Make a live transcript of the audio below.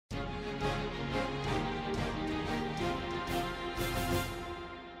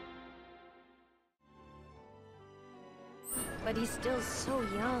but he's still so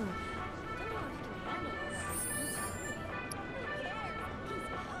young.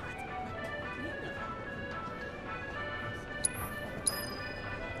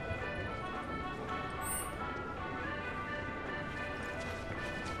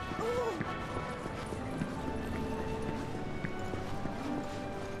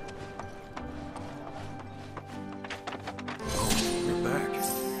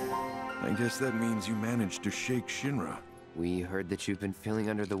 I guess that means you managed to shake Shinra. We heard that you've been feeling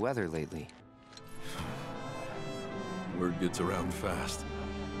under the weather lately. Word gets around fast.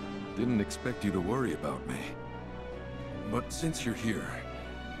 Didn't expect you to worry about me. But since you're here,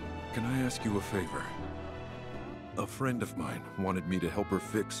 can I ask you a favor? A friend of mine wanted me to help her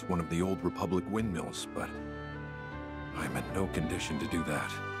fix one of the old Republic windmills, but I'm in no condition to do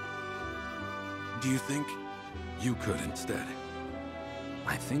that. Do you think you could instead?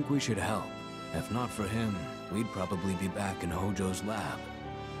 I think we should help. If not for him, we'd probably be back in Hojo's lab.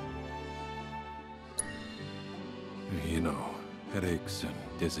 You know, headaches and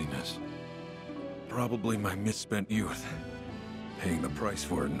dizziness. Probably my misspent youth. Paying the price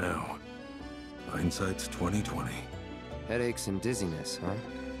for it now. Hindsight's 20/20. Headaches and dizziness, huh?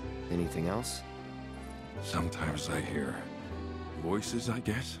 Anything else? Sometimes I hear voices, I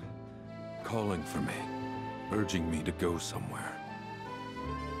guess, calling for me, urging me to go somewhere.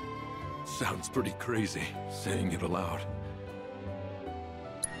 Sounds pretty crazy, saying it aloud.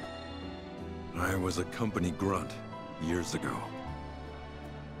 I was a company grunt years ago.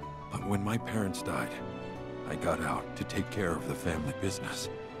 But when my parents died, I got out to take care of the family business.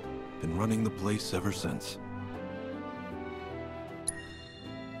 Been running the place ever since.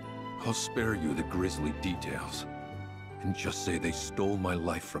 I'll spare you the grisly details, and just say they stole my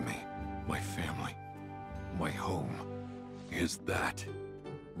life from me, my family, my home. Is that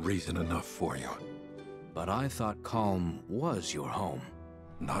reason enough for you? But I thought Calm was your home.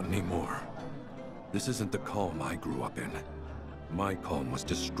 Not anymore. This isn't the Calm I grew up in. My Calm was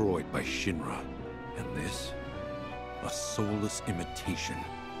destroyed by Shinra, and this, a soulless imitation.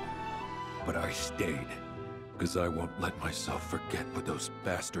 But I stayed, because I won't let myself forget what those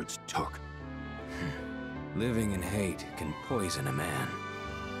bastards took. Living in hate can poison a man.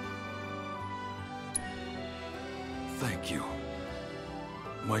 Thank you.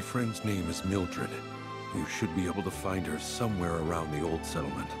 My friend's name is Mildred. You should be able to find her somewhere around the old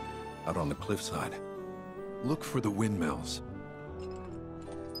settlement, out on the cliffside. Look for the windmills.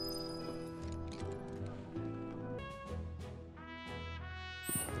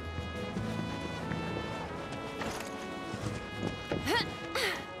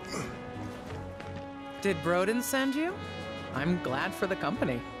 Did Broden send you? I'm glad for the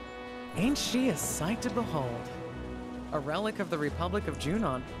company. Ain't she a sight to behold? A relic of the Republic of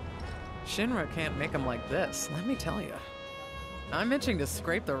Junon. Shinra can't make them like this, let me tell you. I'm itching to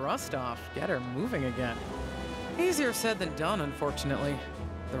scrape the rust off, get her moving again. Easier said than done, unfortunately.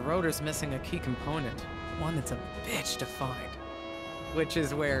 The rotor's missing a key component, one that's a bitch to find. Which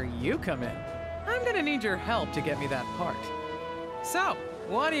is where you come in. I'm gonna need your help to get me that part. So,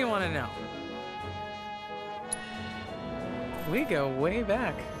 what do you want to know? We go way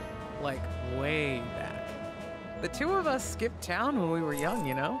back. Like, way back. The two of us skipped town when we were young,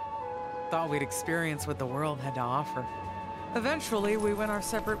 you know? Thought we'd experience what the world had to offer. Eventually, we went our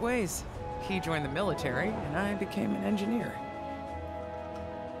separate ways. He joined the military, and I became an engineer.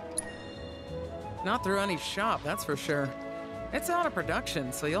 Not through any shop, that's for sure. It's out of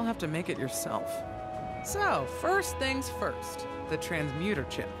production, so you'll have to make it yourself. So, first things first, the transmuter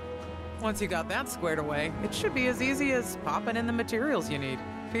chip. Once you got that squared away, it should be as easy as popping in the materials you need.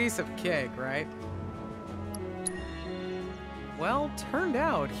 Piece of cake, right? Well, turned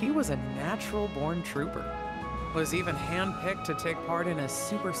out he was a natural-born trooper. Was even handpicked to take part in a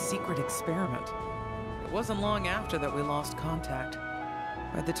super-secret experiment. It wasn't long after that we lost contact.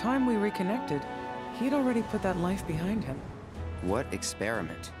 By the time we reconnected, he'd already put that life behind him. What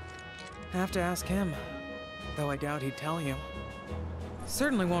experiment? Have to ask him, though I doubt he'd tell you.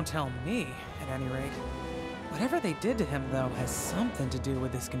 Certainly won't tell me, at any rate. Whatever they did to him, though, has something to do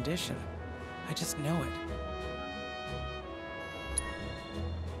with his condition. I just know it.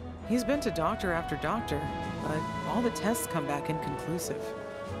 He's been to doctor after doctor, but all the tests come back inconclusive.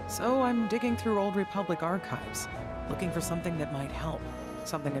 So I'm digging through old Republic archives, looking for something that might help,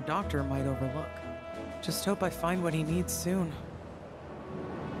 something a doctor might overlook. Just hope I find what he needs soon.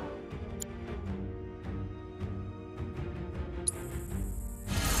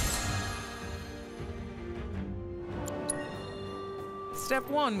 Step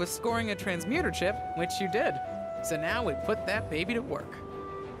 1 was scoring a transmuter chip, which you did. So now we put that baby to work.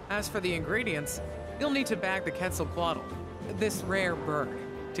 As for the ingredients, you'll need to bag the Quetzalcoatl. this rare bird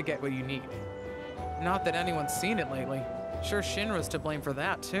to get what you need. Not that anyone's seen it lately. Sure, Shinra's to blame for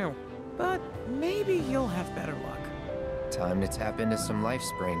that, too. But maybe you'll have better luck. Time to tap into some life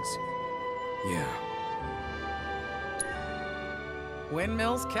springs. Yeah.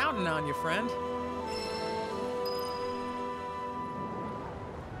 Windmill's counting on you, friend.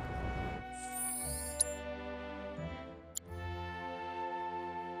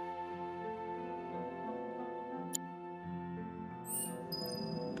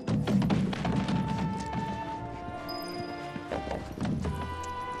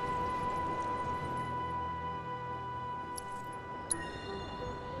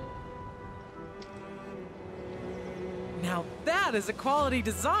 Now that is a quality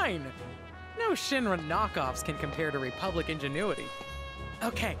design! No Shinra knockoffs can compare to Republic ingenuity.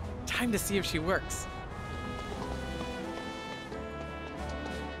 Okay, time to see if she works.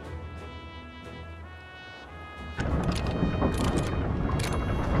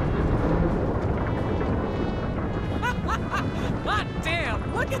 Hot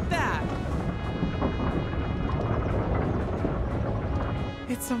damn, look at that!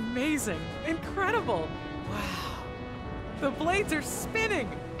 It's amazing, incredible. Wow. The blades are spinning!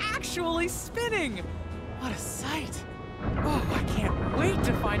 Actually spinning! What a sight! Oh, I can't wait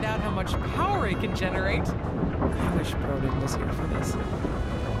to find out how much power it can generate! I wish Broden was here for this.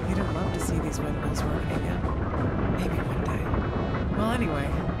 He'd have loved to see these windmills working again. Maybe one day. Well, anyway,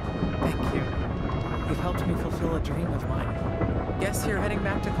 thank you. You've helped me fulfill a dream of mine. Guess you're heading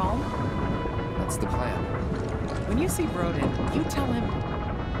back to Calm? That's the plan. When you see Broden, you tell him,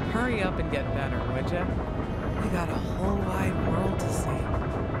 hurry up and get better, would ya? We got a whole wide world to see.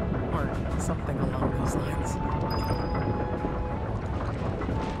 Or something along those lines.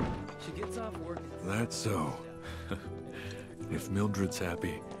 She gets off work. That's so. If Mildred's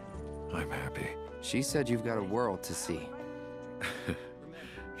happy, I'm happy. She said you've got a world to see.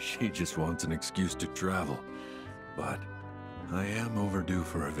 She just wants an excuse to travel. But I am overdue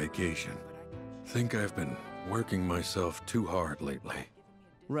for a vacation. Think I've been working myself too hard lately.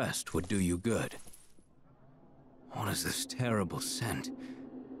 Rest would do you good. What is this terrible scent?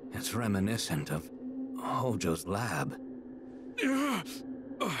 It's reminiscent of Hojo's lab.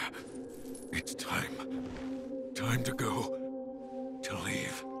 It's time. Time to go. To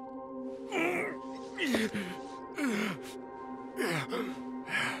leave.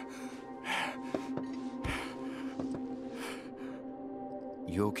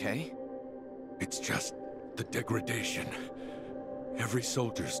 You okay? It's just the degradation. Every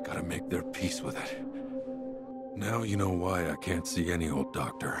soldier's gotta make their peace with it. Now you know why I can't see any old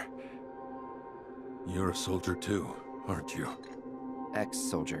doctor. You're a soldier too, aren't you?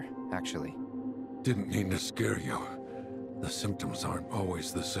 Ex-soldier, actually. Didn't mean to scare you. The symptoms aren't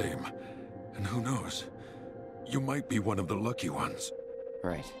always the same. And who knows? You might be one of the lucky ones.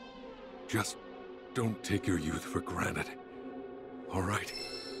 Right. Just don't take your youth for granted. All right?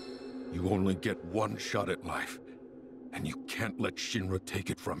 You only get one shot at life. And you can't let Shinra take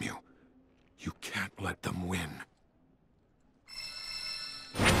it from you. You can't let them win.